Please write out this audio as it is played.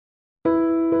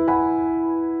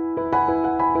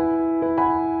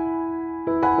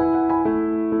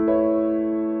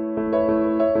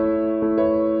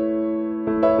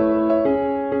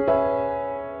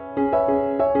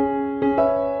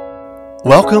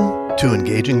Welcome to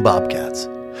Engaging Bobcats.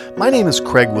 My name is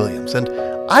Craig Williams, and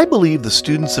I believe the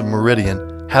students of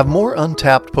Meridian have more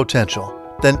untapped potential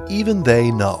than even they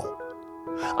know.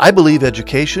 I believe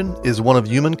education is one of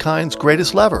humankind's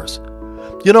greatest levers.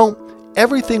 You know,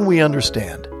 everything we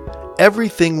understand,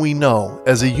 everything we know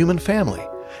as a human family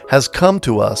has come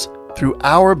to us through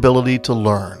our ability to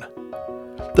learn.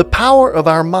 The power of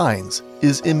our minds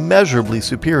is immeasurably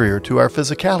superior to our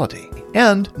physicality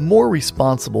and more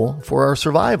responsible for our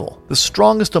survival. The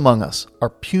strongest among us are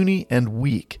puny and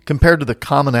weak compared to the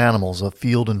common animals of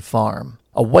field and farm.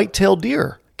 A white-tailed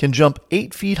deer can jump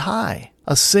 8 feet high.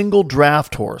 A single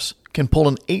draft horse can pull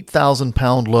an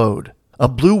 8,000-pound load. A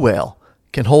blue whale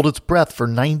can hold its breath for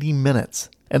 90 minutes.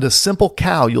 And a simple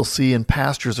cow you'll see in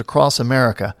pastures across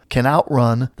America can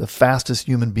outrun the fastest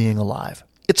human being alive.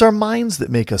 It's our minds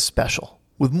that make us special.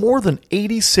 With more than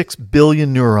 86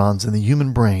 billion neurons in the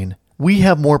human brain, we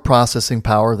have more processing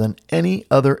power than any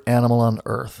other animal on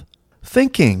Earth.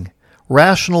 Thinking,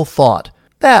 rational thought,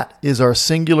 that is our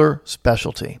singular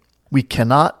specialty. We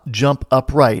cannot jump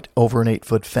upright over an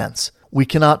 8-foot fence. We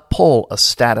cannot pull a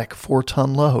static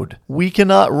 4-ton load. We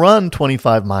cannot run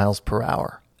 25 miles per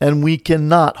hour. And we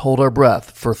cannot hold our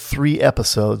breath for 3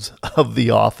 episodes of The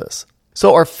Office.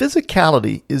 So our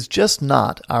physicality is just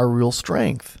not our real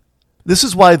strength. This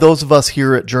is why those of us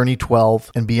here at Journey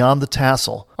 12 and Beyond the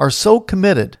Tassel are so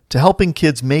committed to helping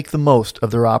kids make the most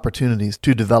of their opportunities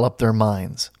to develop their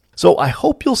minds. So I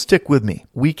hope you'll stick with me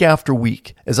week after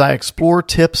week as I explore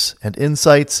tips and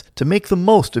insights to make the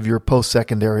most of your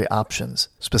post-secondary options,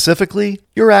 specifically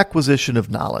your acquisition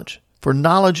of knowledge. For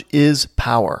knowledge is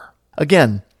power.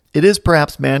 Again, it is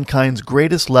perhaps mankind's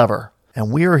greatest lever,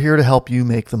 and we are here to help you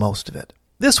make the most of it.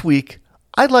 This week,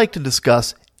 I'd like to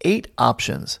discuss 8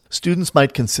 options students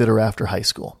might consider after high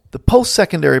school. The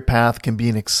post-secondary path can be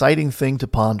an exciting thing to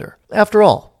ponder. After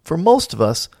all, for most of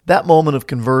us, that moment of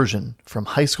conversion from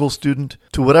high school student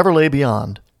to whatever lay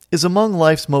beyond is among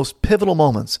life's most pivotal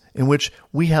moments in which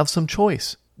we have some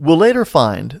choice. We'll later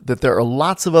find that there are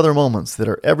lots of other moments that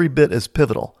are every bit as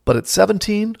pivotal, but at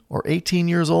 17 or 18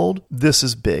 years old, this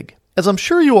is big. As I'm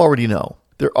sure you already know,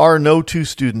 there are no 2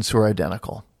 students who are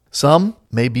identical. Some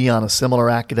may be on a similar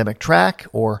academic track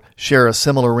or share a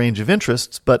similar range of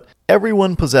interests, but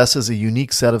everyone possesses a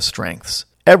unique set of strengths.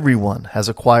 Everyone has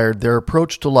acquired their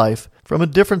approach to life from a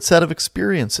different set of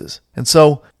experiences. And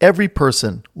so every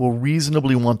person will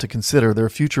reasonably want to consider their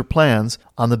future plans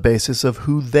on the basis of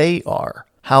who they are,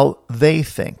 how they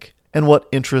think, and what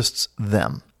interests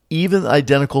them. Even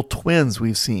identical twins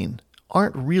we've seen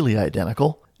aren't really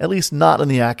identical. At least not in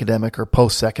the academic or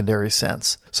post-secondary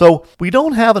sense. So we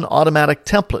don't have an automatic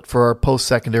template for our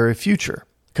post-secondary future.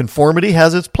 Conformity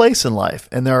has its place in life,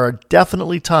 and there are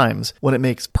definitely times when it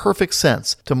makes perfect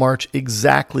sense to march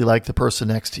exactly like the person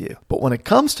next to you. But when it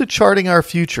comes to charting our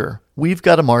future, we've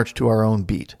got to march to our own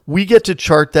beat. We get to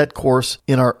chart that course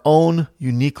in our own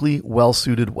uniquely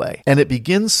well-suited way, and it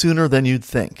begins sooner than you'd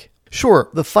think.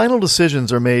 Sure, the final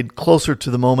decisions are made closer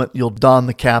to the moment you'll don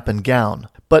the cap and gown,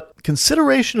 but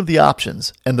consideration of the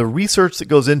options and the research that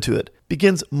goes into it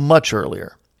begins much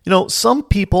earlier. You know, some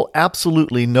people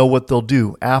absolutely know what they'll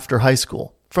do after high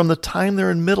school, from the time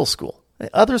they're in middle school.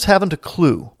 Others haven't a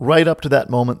clue right up to that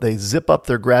moment they zip up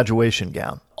their graduation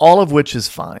gown, all of which is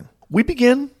fine. We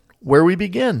begin where we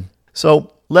begin.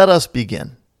 So let us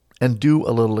begin and do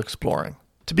a little exploring.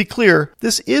 To be clear,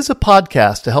 this is a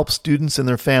podcast to help students and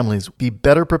their families be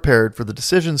better prepared for the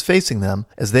decisions facing them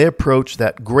as they approach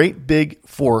that great big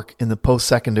fork in the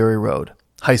post-secondary road,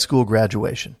 high school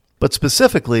graduation. But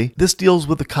specifically, this deals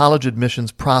with the college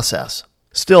admissions process.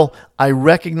 Still, I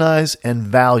recognize and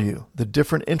value the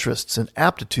different interests and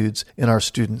aptitudes in our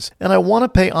students, and I want to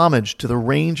pay homage to the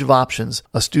range of options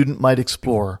a student might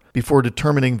explore before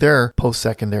determining their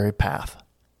post-secondary path.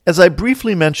 As I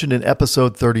briefly mentioned in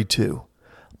episode 32,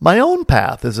 my own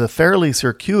path is a fairly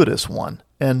circuitous one,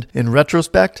 and in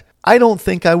retrospect, I don't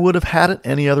think I would have had it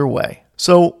any other way.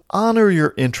 So honor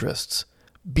your interests,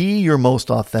 be your most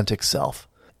authentic self,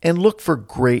 and look for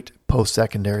great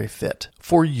post-secondary fit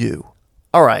for you.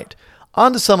 All right,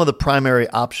 on to some of the primary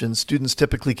options students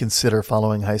typically consider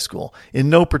following high school, in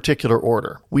no particular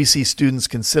order. We see students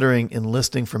considering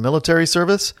enlisting for military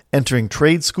service, entering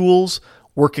trade schools,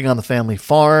 working on the family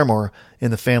farm or in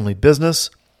the family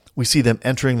business. We see them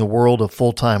entering the world of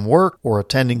full-time work or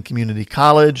attending community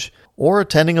college or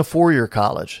attending a 4-year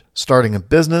college, starting a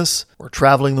business, or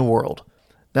traveling the world.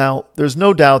 Now, there's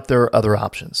no doubt there are other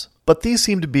options, but these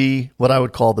seem to be what I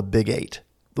would call the big 8,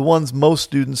 the ones most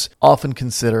students often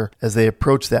consider as they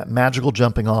approach that magical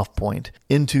jumping-off point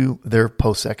into their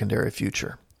post-secondary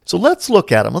future. So let's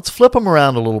look at them. Let's flip them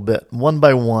around a little bit, one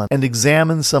by one, and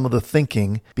examine some of the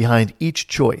thinking behind each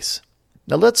choice.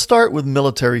 Now let's start with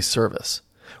military service.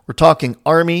 We're talking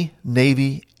Army,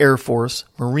 Navy, Air Force,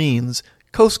 Marines,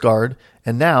 Coast Guard,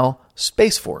 and now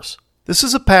Space Force. This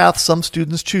is a path some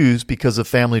students choose because of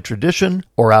family tradition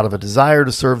or out of a desire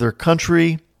to serve their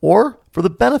country or for the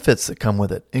benefits that come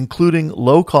with it, including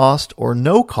low-cost or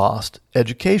no-cost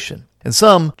education. And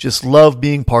some just love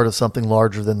being part of something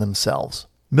larger than themselves.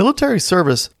 Military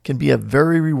service can be a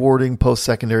very rewarding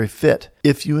post-secondary fit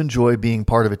if you enjoy being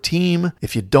part of a team,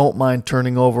 if you don't mind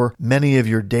turning over many of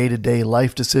your day-to-day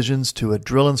life decisions to a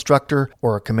drill instructor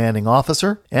or a commanding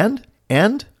officer, and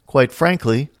quite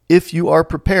frankly, if you are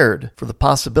prepared for the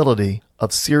possibility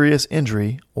of serious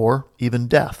injury or even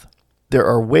death. There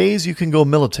are ways you can go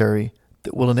military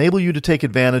that will enable you to take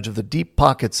advantage of the deep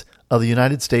pockets of the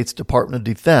United States Department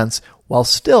of Defense while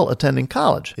still attending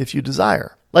college if you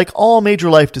desire. Like all major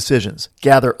life decisions,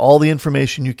 gather all the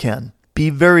information you can. Be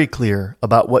very clear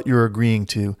about what you're agreeing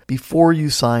to before you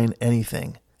sign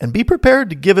anything. And be prepared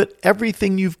to give it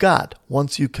everything you've got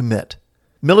once you commit.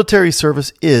 Military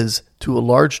service is, to a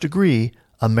large degree,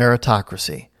 a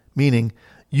meritocracy, meaning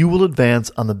you will advance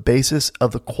on the basis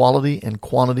of the quality and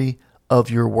quantity of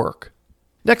your work.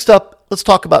 Next up, let's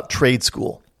talk about trade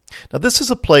school. Now, this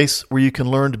is a place where you can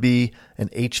learn to be an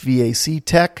HVAC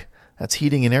tech, that's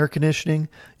heating and air conditioning.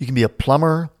 You can be a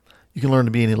plumber. You can learn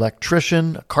to be an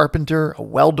electrician, a carpenter, a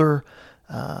welder,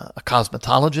 a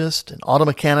cosmetologist, an auto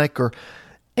mechanic, or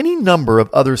any number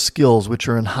of other skills which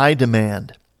are in high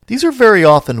demand. These are very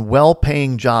often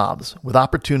well-paying jobs with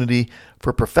opportunity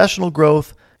for professional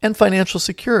growth and financial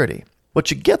security. What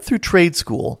you get through trade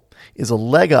school is a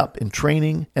leg up in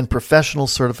training and professional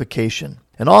certification,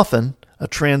 and often a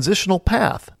transitional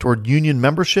path toward union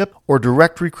membership or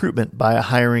direct recruitment by a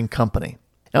hiring company.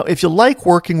 Now, if you like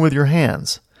working with your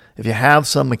hands, if you have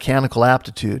some mechanical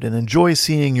aptitude and enjoy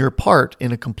seeing your part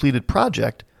in a completed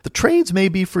project, the trades may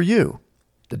be for you.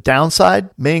 The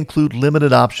downside may include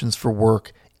limited options for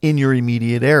work in your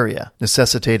immediate area,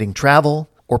 necessitating travel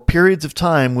or periods of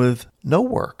time with no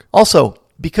work. Also,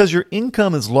 because your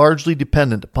income is largely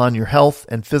dependent upon your health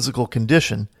and physical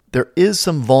condition, there is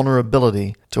some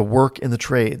vulnerability to work in the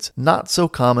trades, not so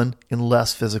common in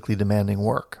less physically demanding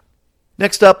work.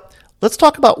 Next up, let's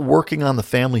talk about working on the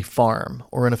family farm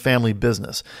or in a family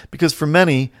business, because for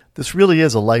many, this really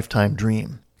is a lifetime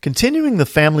dream. Continuing the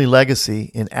family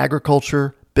legacy in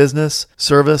agriculture, business,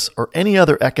 service, or any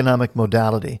other economic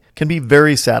modality can be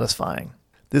very satisfying.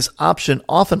 This option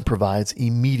often provides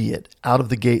immediate,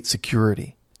 out-of-the-gate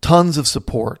security, tons of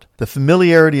support, the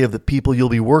familiarity of the people you'll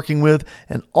be working with,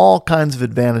 and all kinds of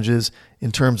advantages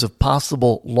in terms of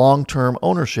possible long-term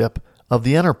ownership of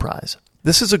the enterprise.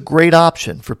 This is a great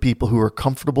option for people who are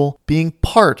comfortable being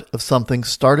part of something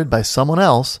started by someone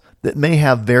else that may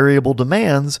have variable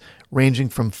demands ranging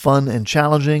from fun and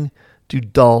challenging to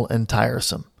dull and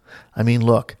tiresome. I mean,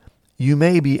 look, you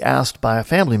may be asked by a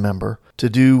family member to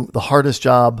do the hardest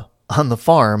job on the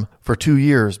farm for 2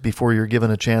 years before you're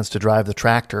given a chance to drive the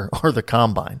tractor or the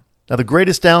combine. Now, the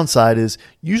greatest downside is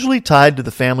usually tied to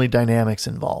the family dynamics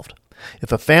involved.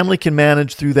 If a family can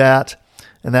manage through that,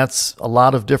 and that's a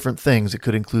lot of different things, it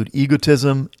could include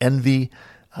egotism, envy,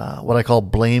 what I call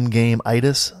blame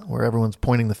game-itis, where everyone's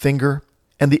pointing the finger,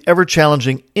 and the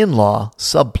ever-challenging in-law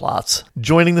subplots.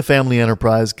 Joining the family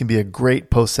enterprise can be a great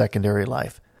post-secondary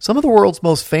life. Some of the world's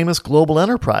most famous global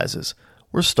enterprises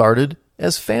were started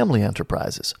as family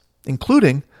enterprises,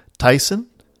 including Tyson,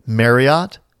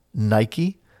 Marriott,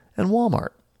 Nike, and Walmart.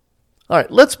 All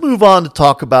right, let's move on to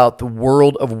talk about the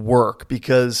world of work,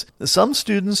 because some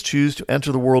students choose to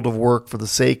enter the world of work for the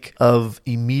sake of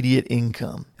immediate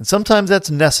income. And sometimes that's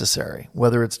necessary,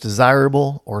 whether it's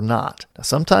desirable or not. Now,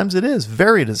 sometimes it is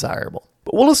very desirable.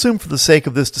 But we'll assume for the sake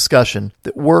of this discussion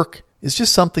that work is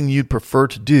just something you'd prefer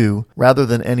to do rather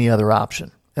than any other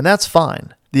option. And that's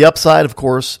fine. The upside, of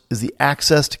course, is the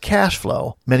access to cash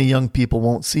flow many young people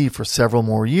won't see for several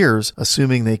more years,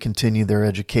 assuming they continue their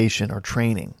education or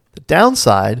training. The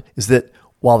downside is that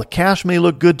while the cash may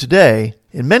look good today,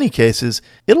 in many cases,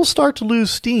 it'll start to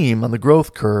lose steam on the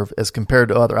growth curve as compared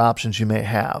to other options you may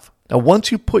have. Now,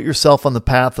 once you put yourself on the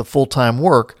path of full-time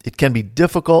work, it can be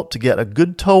difficult to get a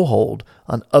good toehold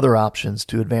on other options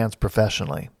to advance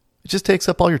professionally. It just takes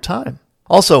up all your time.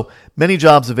 Also, many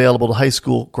jobs available to high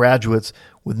school graduates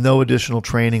with no additional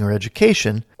training or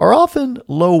education are often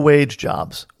low-wage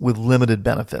jobs with limited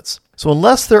benefits. So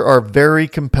unless there are very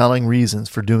compelling reasons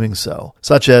for doing so,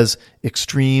 such as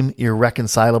extreme,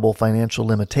 irreconcilable financial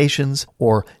limitations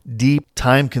or deep,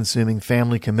 time-consuming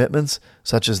family commitments,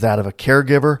 such as that of a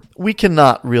caregiver, we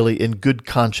cannot really, in good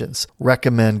conscience,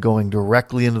 recommend going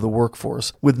directly into the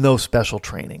workforce with no special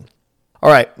training. All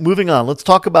right, moving on. Let's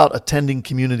talk about attending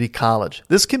community college.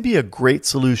 This can be a great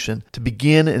solution to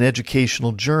begin an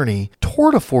educational journey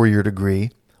toward a 4-year degree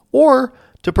or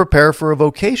to prepare for a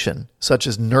vocation such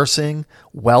as nursing,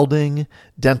 welding,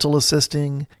 dental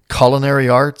assisting, culinary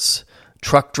arts,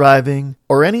 truck driving,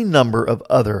 or any number of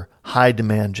other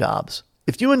high-demand jobs.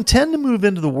 If you intend to move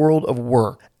into the world of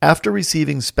work after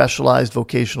receiving specialized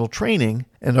vocational training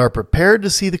and are prepared to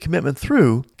see the commitment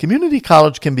through, community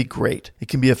college can be great. It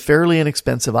can be a fairly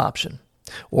inexpensive option.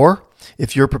 Or,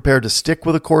 if you're prepared to stick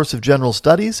with a course of general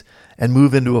studies and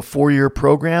move into a 4-year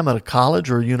program at a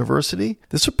college or a university,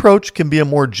 this approach can be a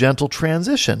more gentle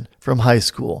transition from high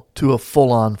school to a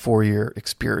full-on 4-year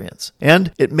experience.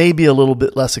 And it may be a little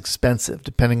bit less expensive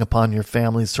depending upon your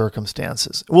family's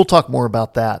circumstances. We'll talk more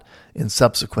about that in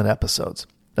subsequent episodes.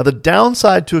 Now, the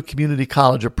downside to a community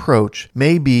college approach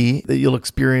may be that you'll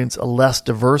experience a less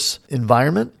diverse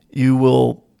environment. You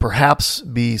will perhaps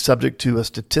be subject to a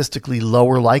statistically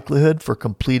lower likelihood for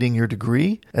completing your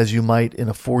degree as you might in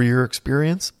a 4-year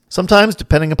experience. Sometimes,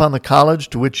 depending upon the college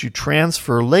to which you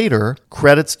transfer later,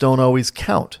 credits don't always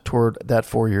count toward that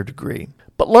 4-year degree.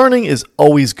 But learning is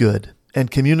always good, and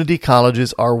community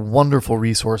colleges are wonderful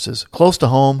resources, close to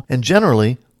home, and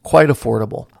generally quite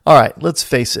affordable. All right, let's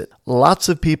face it. Lots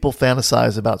of people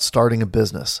fantasize about starting a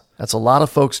business. That's a lot of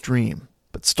folks' dream.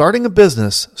 But starting a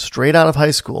business straight out of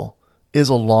high school is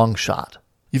a long shot.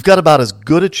 You've got about as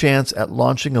good a chance at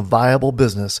launching a viable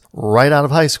business right out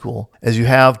of high school as you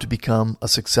have to become a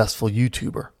successful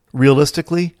YouTuber.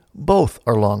 Realistically, both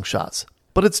are long shots,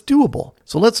 but it's doable.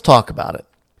 So let's talk about it.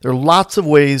 There are lots of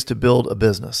ways to build a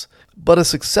business, but a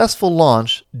successful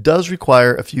launch does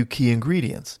require a few key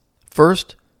ingredients.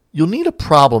 First, you'll need a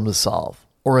problem to solve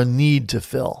or a need to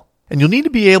fill, and you'll need to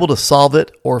be able to solve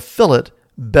it or fill it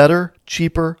better,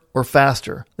 cheaper, or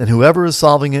faster than whoever is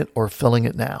solving it or filling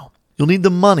it now. You'll need the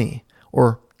money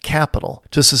or capital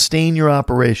to sustain your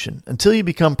operation until you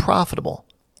become profitable.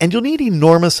 And you'll need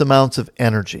enormous amounts of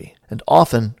energy and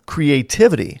often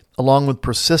creativity along with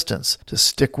persistence to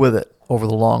stick with it over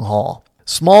the long haul.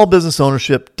 Small business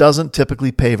ownership doesn't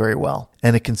typically pay very well,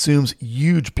 and it consumes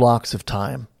huge blocks of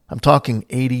time. I'm talking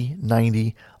 80,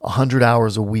 90, 100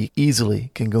 hours a week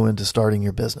easily can go into starting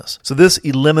your business. So this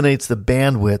eliminates the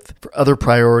bandwidth for other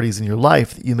priorities in your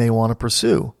life that you may want to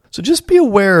pursue. So just be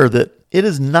aware that it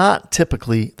is not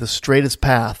typically the straightest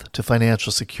path to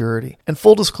financial security. And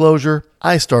full disclosure,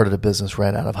 I started a business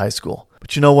right out of high school.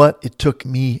 But you know what? It took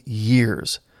me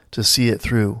years to see it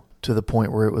through to the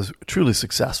point where it was truly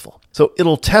successful. So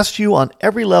it'll test you on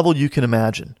every level you can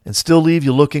imagine and still leave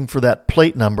you looking for that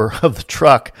plate number of the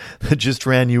truck that just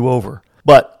ran you over.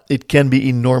 But it can be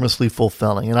enormously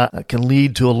fulfilling, and it can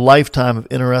lead to a lifetime of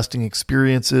interesting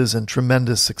experiences and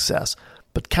tremendous success.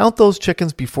 But count those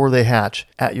chickens before they hatch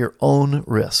at your own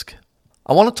risk.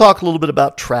 I want to talk a little bit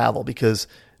about travel because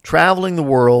traveling the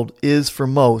world is, for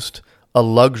most, a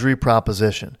luxury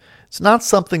proposition. It's not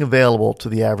something available to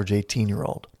the average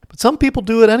 18-year-old. But some people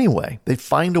do it anyway. They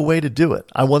find a way to do it.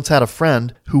 I once had a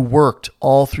friend who worked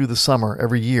all through the summer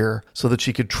every year so that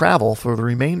she could travel for the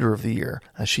remainder of the year.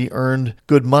 She earned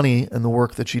good money in the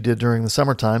work that she did during the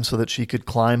summertime so that she could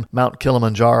climb Mount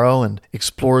Kilimanjaro and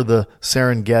explore the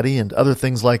Serengeti and other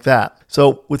things like that.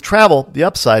 So with travel, the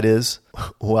upside is,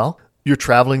 well, you're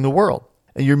traveling the world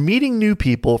and you're meeting new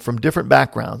people from different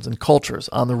backgrounds and cultures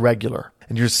on the regular.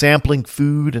 And you're sampling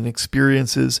food and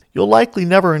experiences you'll likely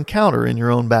never encounter in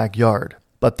your own backyard.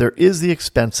 But there is the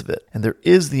expense of it, and there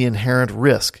is the inherent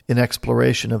risk in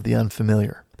exploration of the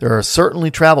unfamiliar. There are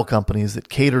certainly travel companies that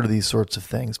cater to these sorts of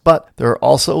things, but there are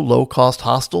also low-cost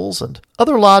hostels and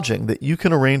other lodging that you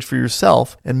can arrange for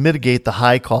yourself and mitigate the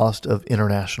high cost of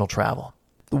international travel.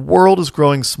 The world is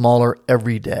growing smaller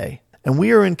every day. And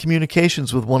we are in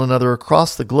communications with one another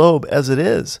across the globe as it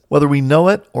is, whether we know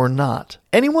it or not.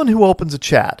 Anyone who opens a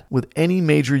chat with any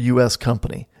major U.S.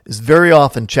 company is very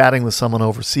often chatting with someone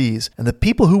overseas, and the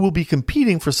people who will be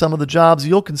competing for some of the jobs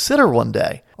you'll consider one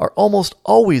day are almost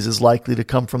always as likely to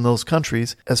come from those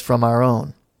countries as from our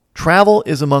own. Travel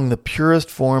is among the purest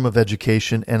form of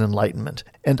education and enlightenment,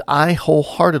 and I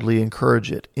wholeheartedly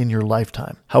encourage it in your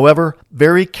lifetime. However,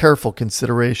 very careful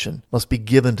consideration must be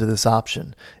given to this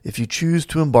option if you choose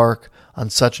to embark on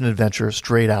such an adventure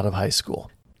straight out of high school.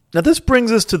 Now this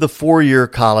brings us to the 4-year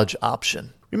college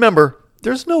option. Remember,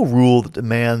 there's no rule that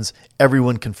demands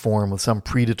everyone conform with some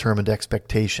predetermined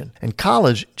expectation, and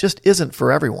college just isn't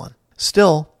for everyone.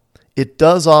 Still, it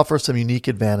does offer some unique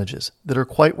advantages that are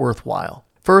quite worthwhile.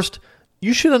 First,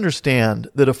 you should understand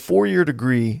that a 4-year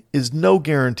degree is no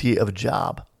guarantee of a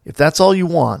job. If that's all you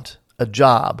want, a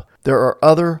job, there are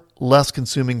other, less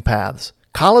consuming paths.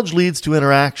 College leads to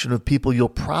interaction with people you'll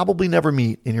probably never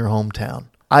meet in your hometown.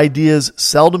 Ideas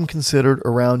seldom considered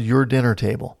around your dinner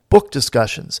table. Book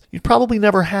discussions you'd probably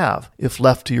never have if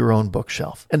left to your own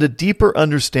bookshelf. And a deeper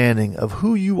understanding of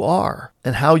who you are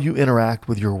and how you interact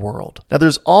with your world. Now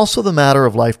there's also the matter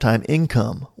of lifetime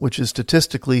income, which is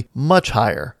statistically much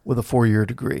higher with a 4-year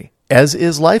degree, as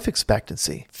is life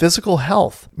expectancy, physical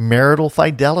health, marital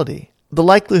fidelity, the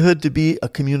likelihood to be a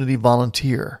community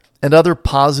volunteer, and other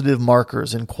positive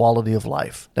markers in quality of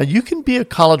life. Now, you can be a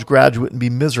college graduate and be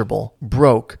miserable,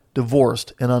 broke,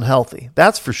 divorced, and unhealthy.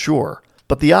 That's for sure.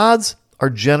 But the odds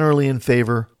are generally in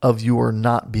favor of your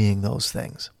not being those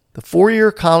things. The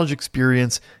 4-year college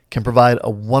experience can provide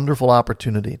a wonderful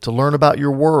opportunity to learn about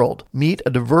your world, meet a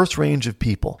diverse range of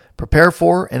people, prepare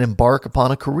for and embark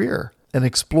upon a career, and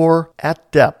explore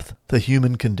at depth the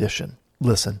human condition.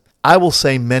 Listen, I will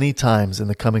say many times in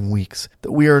the coming weeks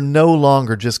that we are no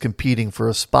longer just competing for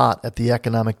a spot at the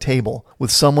economic table with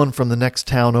someone from the next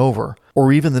town over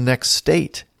or even the next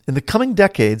state. In the coming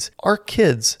decades, our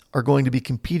kids are going to be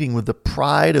competing with the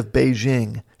pride of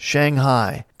Beijing,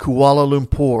 Shanghai, Kuala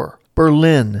Lumpur,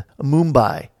 Berlin,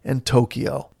 Mumbai, and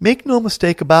Tokyo. Make no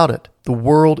mistake about it, the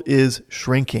world is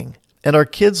shrinking, and our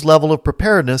kids' level of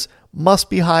preparedness must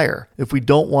be higher if we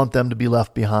don't want them to be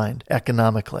left behind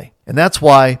economically. And that's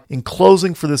why, in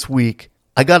closing for this week,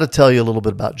 I got to tell you a little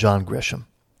bit about John Grisham.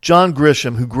 John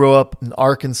Grisham, who grew up in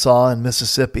Arkansas and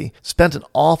Mississippi, spent an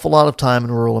awful lot of time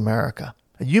in rural America.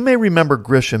 You may remember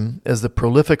Grisham as the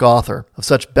prolific author of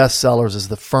such bestsellers as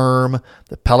The Firm,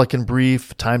 The Pelican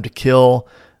Brief, Time to Kill,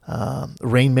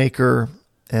 Rainmaker,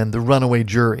 and The Runaway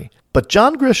Jury. But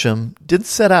John Grisham didn't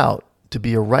set out to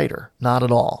be a writer, not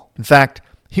at all. In fact,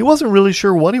 he wasn't really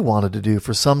sure what he wanted to do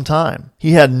for some time.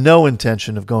 He had no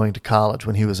intention of going to college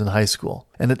when he was in high school.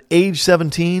 And at age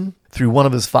 17, through one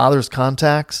of his father's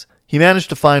contacts, he managed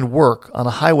to find work on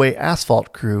a highway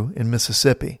asphalt crew in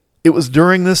Mississippi. It was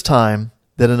during this time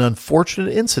that an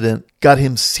unfortunate incident got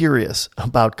him serious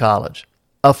about college.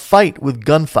 A fight with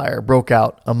gunfire broke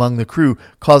out among the crew,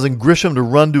 causing Grisham to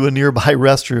run to a nearby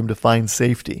restroom to find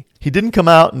safety. He didn't come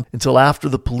out until after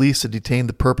the police had detained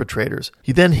the perpetrators.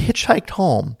 He then hitchhiked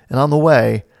home and on the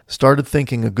way started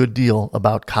thinking a good deal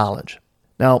about college.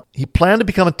 Now, he planned to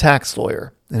become a tax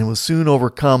lawyer and was soon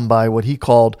overcome by what he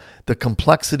called the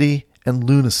complexity and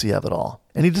lunacy of it all.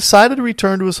 And he decided to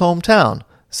return to his hometown,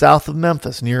 south of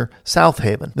Memphis, near South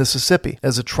Haven, Mississippi,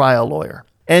 as a trial lawyer.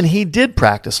 And he did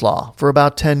practice law for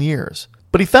about 10 years.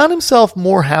 But he found himself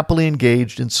more happily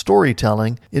engaged in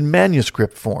storytelling in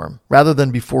manuscript form rather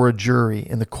than before a jury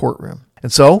in the courtroom.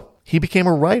 And so he became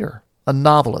a writer, a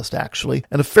novelist actually,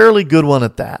 and a fairly good one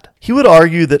at that. He would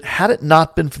argue that had it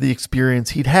not been for the experience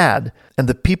he'd had and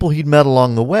the people he'd met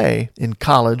along the way in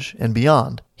college and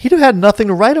beyond, he'd have had nothing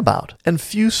to write about and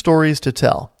few stories to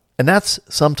tell. And that's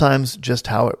sometimes just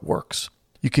how it works.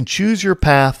 You can choose your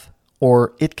path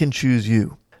or it can choose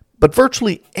you. But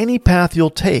virtually any path you'll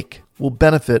take will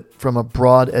benefit from a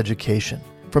broad education,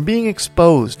 from being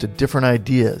exposed to different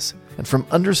ideas, and from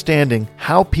understanding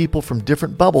how people from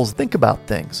different bubbles think about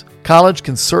things. College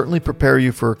can certainly prepare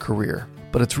you for a career,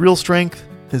 but its real strength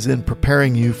is in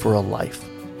preparing you for a life.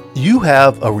 You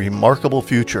have a remarkable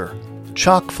future,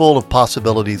 chock full of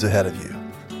possibilities ahead of you.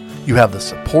 You have the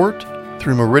support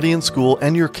through Meridian School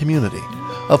and your community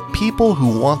of people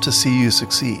who want to see you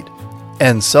succeed.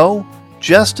 And so,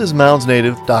 just as Mounds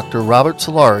native Dr. Robert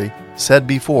Solari said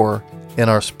before in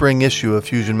our spring issue of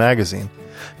Fusion Magazine,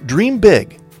 dream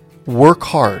big, work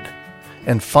hard,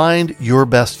 and find your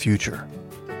best future.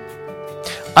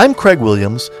 I'm Craig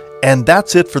Williams, and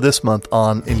that's it for this month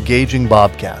on Engaging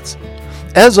Bobcats.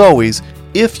 As always,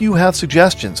 if you have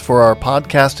suggestions for our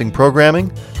podcasting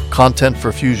programming, content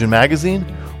for Fusion Magazine,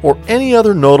 or any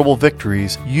other notable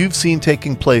victories you've seen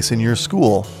taking place in your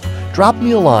school, drop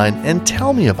me a line and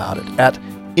tell me about it at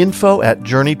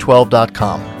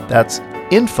info@journey12.com. That's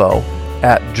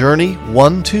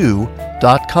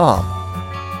info@journey12.com.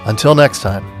 Until next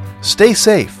time, stay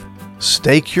safe,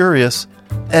 stay curious,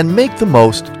 and make the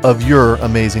most of your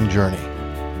amazing journey.